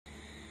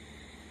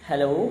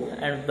Hello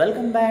and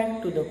welcome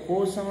back to the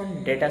course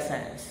on data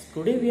science.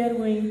 Today we are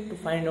going to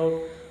find out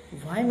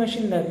why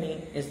machine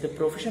learning is the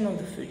profession of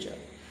the future.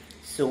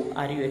 So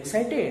are you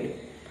excited?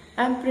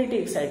 I'm pretty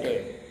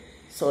excited.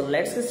 So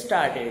let's get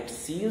started.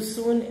 See you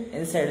soon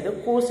inside the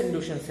course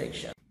introduction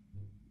section.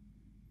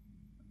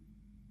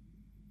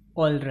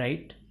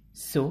 Alright,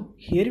 so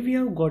here we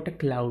have got a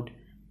cloud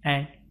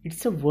and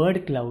it's a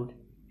word cloud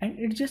and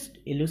it just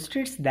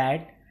illustrates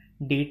that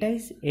data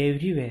is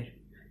everywhere.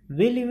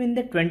 We live in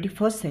the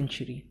 21st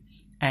century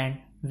and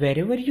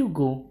wherever you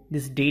go,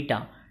 this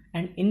data,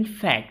 and in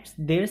fact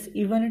there's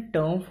even a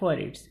term for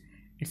it.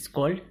 It's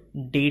called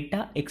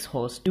data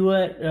exhaust. You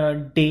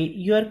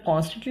are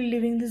constantly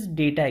living this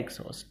data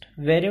exhaust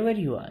wherever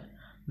you are,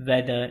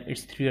 whether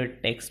it's through your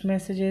text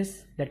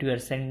messages that you are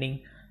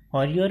sending,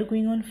 or you are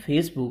going on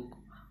Facebook,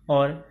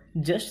 or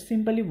just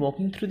simply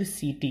walking through the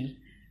city.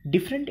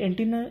 Different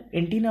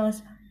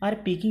antennas are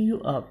picking you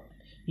up.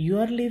 You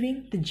are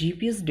living the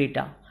GPS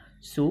data.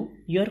 So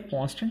you are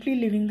constantly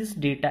living this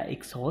data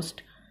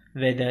exhaust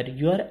whether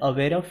you are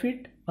aware of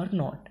it or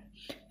not.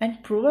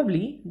 And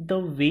probably the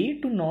way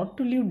to not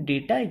to live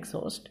data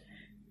exhaust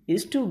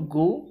is to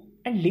go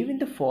and live in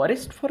the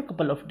forest for a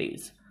couple of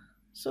days.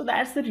 So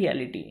that's the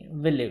reality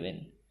we live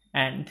in.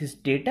 And this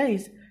data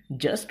is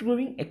just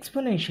growing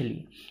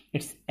exponentially.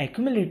 It's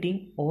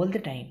accumulating all the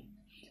time.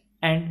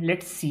 And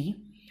let's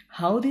see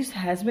how this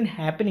has been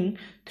happening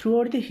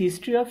throughout the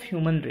history of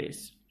human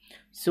race.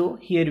 So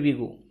here we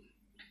go.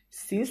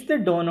 Since the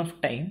dawn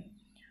of time,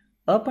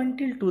 up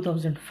until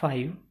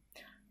 2005,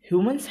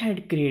 humans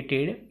had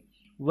created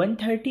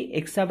 130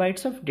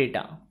 exabytes of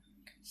data.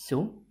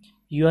 So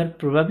you are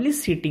probably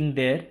sitting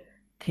there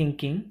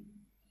thinking,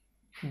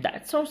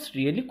 that sounds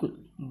really cool,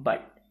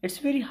 but it's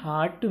very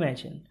hard to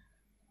imagine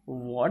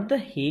what the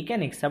heck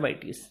an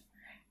exabyte is.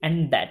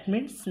 And that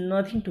means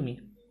nothing to me.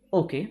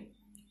 Okay,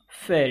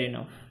 fair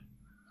enough.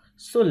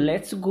 So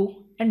let's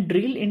go and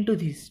drill into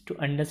this to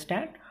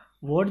understand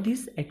what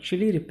this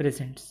actually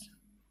represents.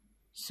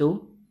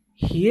 So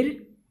here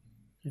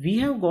we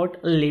have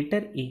got a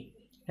letter A,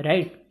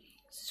 right?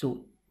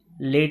 So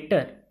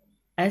letter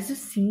as a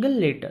single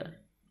letter,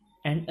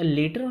 and a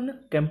letter on a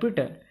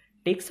computer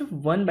takes up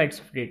 1 bytes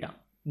of data.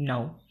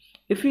 Now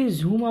if we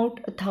zoom out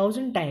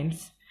 1,000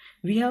 times,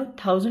 we have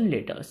 1,000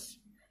 letters,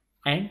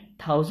 and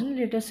 1,000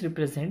 letters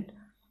represent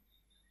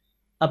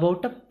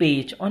about a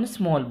page on a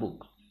small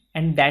book,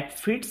 and that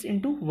fits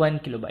into 1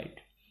 kilobyte.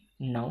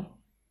 Now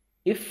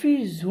if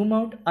we zoom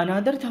out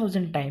another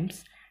 1,000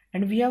 times,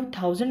 and we have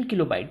 1,000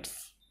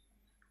 kilobytes,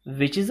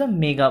 which is a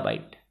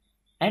megabyte,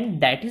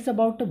 and that is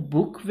about a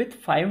book with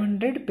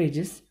 500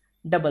 pages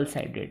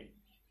double-sided.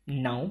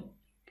 Now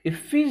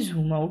if we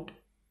zoom out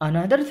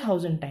another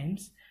 1,000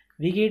 times,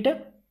 we get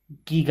a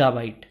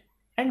gigabyte,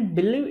 and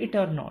believe it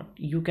or not,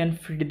 you can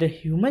fit the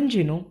human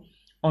genome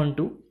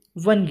onto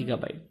 1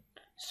 gigabyte.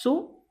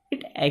 So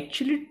it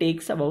actually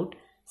takes about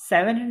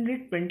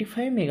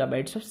 725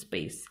 megabytes of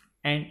space,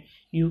 and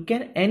you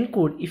can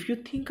encode, if you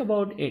think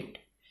about it,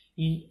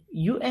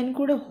 you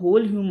encode a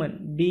whole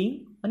human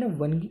being on a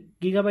 1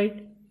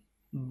 gigabyte.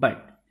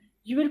 But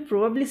you will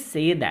probably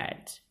say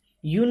that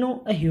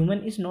a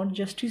human is not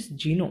just his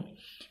genome,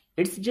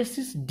 it's just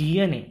his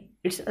DNA,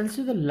 it's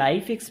also the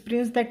life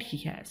experience that he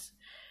has,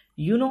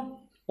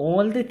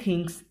 all the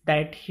things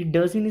that he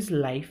does in his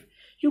life.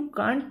 You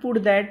can't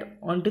put that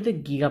onto the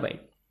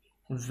gigabyte.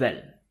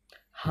 Well,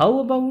 how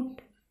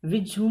about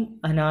we zoom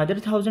another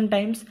 1,000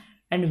 times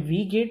and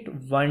we get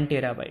 1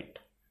 terabyte.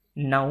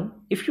 Now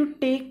if you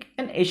take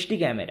an HD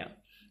camera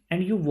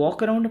and you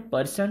walk around a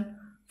person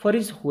for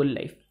his whole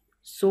life,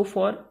 so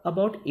for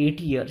about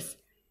 8 years,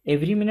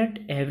 every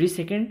minute, every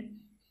second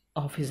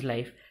of his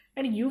life,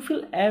 and you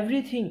feel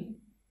everything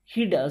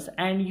he does,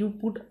 and you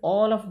put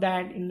all of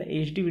that in the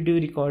HD video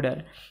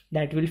recorder,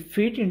 that will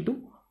fit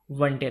into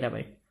 1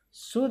 terabyte.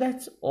 So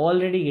that's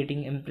already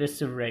getting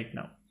impressive right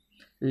now.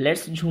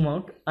 Let's zoom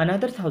out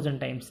another 1,000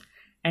 times,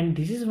 and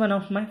this is one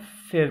of my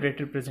favorite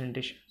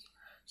representations.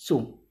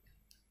 So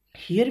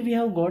here we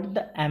have got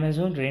the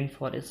Amazon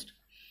rainforest.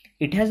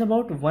 It has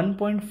about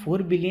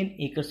 1.4 billion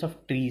acres of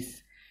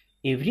trees.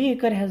 Every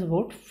acre has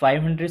about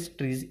 500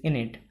 trees in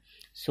it.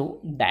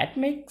 So that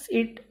makes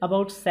it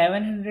about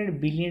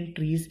 700 billion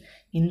trees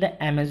in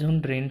the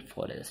Amazon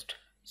rainforest.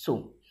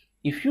 So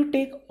if you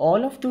take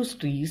all of those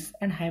trees,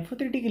 and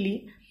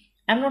hypothetically,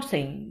 I'm not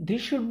saying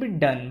this should be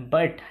done,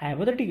 but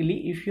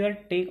hypothetically, if you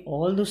take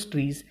all those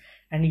trees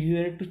and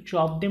you are to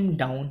chop them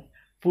down,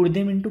 put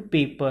them into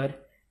paper,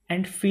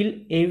 and fill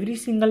every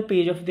single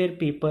page of their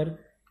paper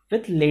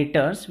with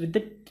letters, with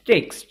the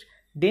text,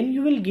 then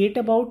you will get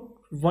about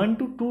 1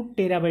 to 2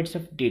 terabytes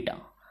of data.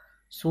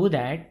 So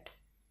that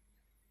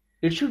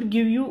it should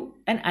give you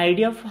an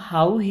idea of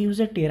how huge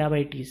a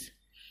terabyte is.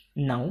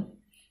 Now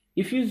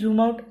if you zoom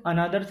out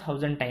another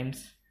 1,000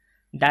 times,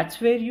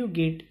 that's where you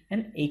get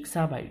an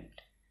exabyte.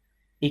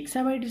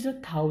 Exabyte is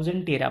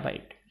 1,000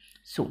 terabyte.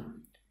 So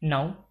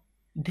now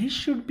this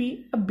should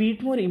be a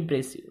bit more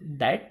impressive,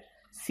 that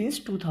since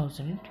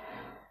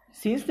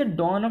the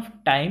dawn of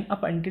time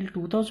up until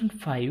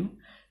 2005,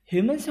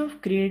 Humans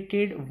have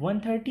created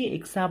 130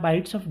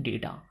 exabytes of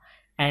data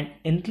and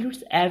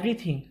includes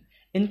everything,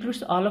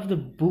 includes all of the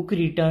book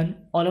written,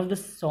 all of the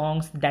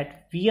songs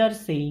that we are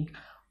saying,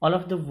 all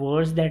of the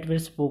words that were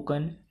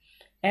spoken.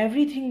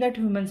 Everything that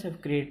humans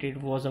have created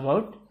was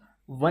about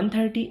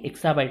 130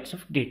 exabytes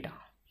of data.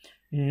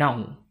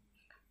 Now,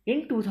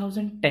 in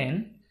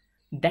 2010,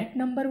 that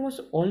number was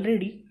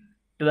already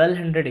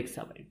 1200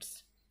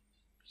 exabytes.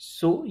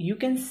 So you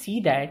can see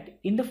that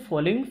in the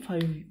following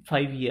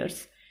five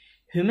years,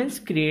 humans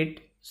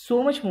create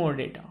so much more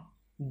data.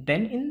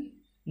 Then in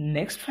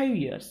next 5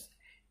 years,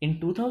 in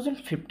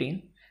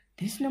 2015,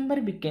 this number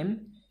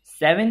became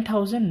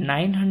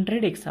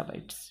 7900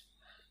 exabytes.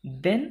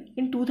 Then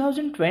in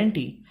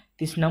 2020,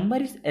 this number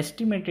is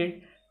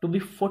estimated to be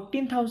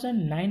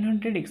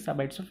 14,900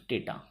 exabytes of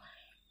data.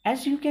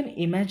 As you can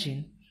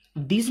imagine,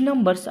 these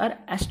numbers are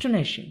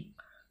astonishing.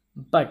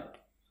 But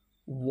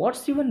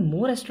what's even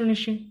more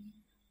astonishing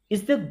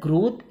is the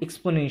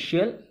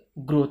exponential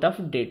growth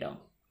of data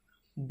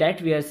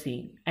that we are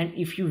seeing. And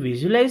if you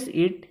visualize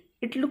it,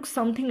 it looks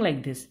something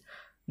like this.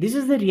 This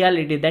is the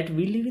reality that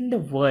we live in the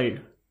world.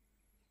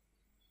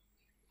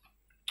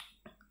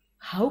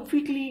 How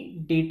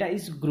quickly data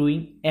is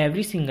growing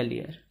every single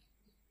year.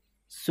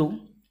 So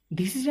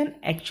this is an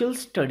actual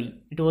study.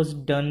 It was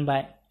done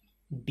by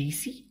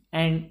DC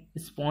and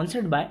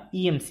sponsored by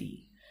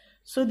EMC.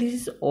 So this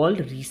is all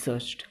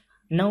researched.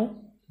 Now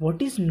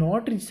what is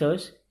not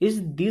researched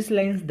is these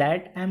lines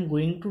that I am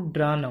going to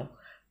draw now.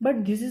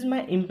 But this is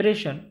my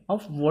impression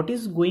of what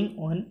is going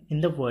on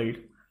in the world.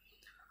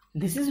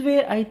 This is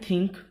where I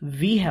think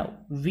we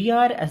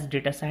are as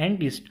data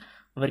scientists,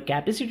 our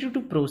capacity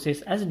to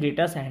process as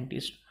data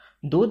scientists,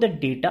 though the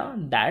data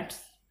that's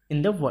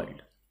in the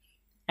world.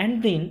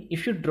 And then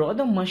if you draw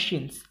the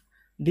machines,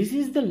 this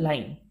is the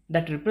line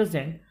that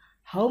represent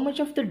how much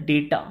of the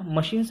data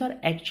machines are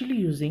actually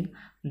using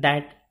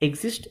that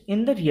exist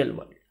in the real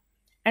world.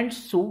 And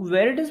so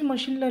where does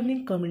machine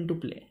learning come into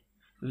play?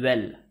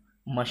 Well,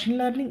 machine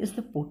learning is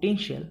the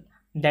potential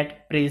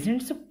that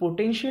presents a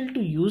potential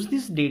to use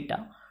this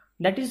data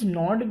that is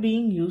not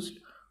being used,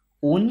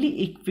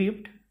 only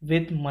equipped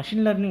with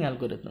machine learning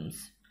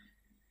algorithms.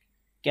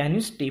 Can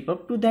you step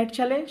up to that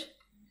challenge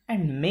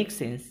and make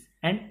sense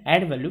and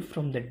add value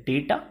from the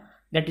data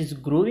that is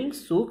growing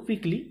so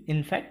quickly,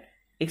 in fact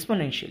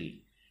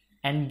exponentially?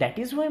 And that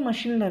is why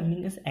machine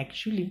learning is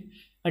actually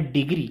a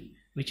degree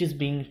which is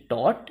being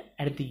taught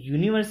at the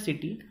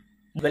university.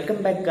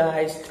 Welcome back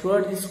guys.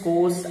 Throughout this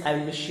course I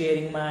will be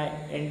sharing my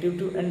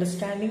intuitive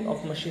understanding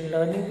of machine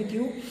learning with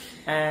you,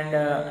 and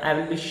I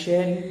will be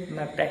sharing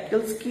my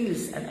practical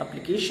skills and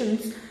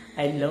applications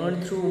I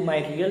learned through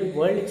my real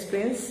world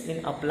experience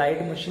in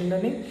applied machine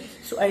learning.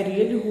 So I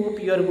really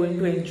hope you are going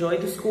to enjoy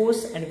this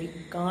course, and we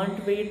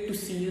can't wait to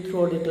see you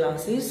throughout the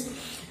classes.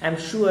 I'm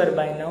sure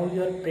by now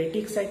you are pretty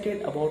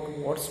excited about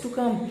what's to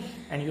come,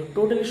 and you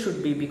totally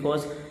should be,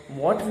 because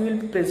what we will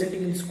be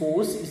presenting in this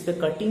course is the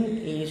cutting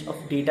edge of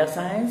data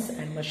science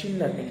and machine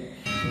learning.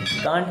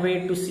 Can't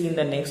wait to see you in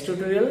the next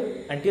tutorial.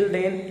 Until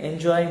then,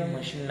 enjoy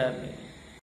machine learning.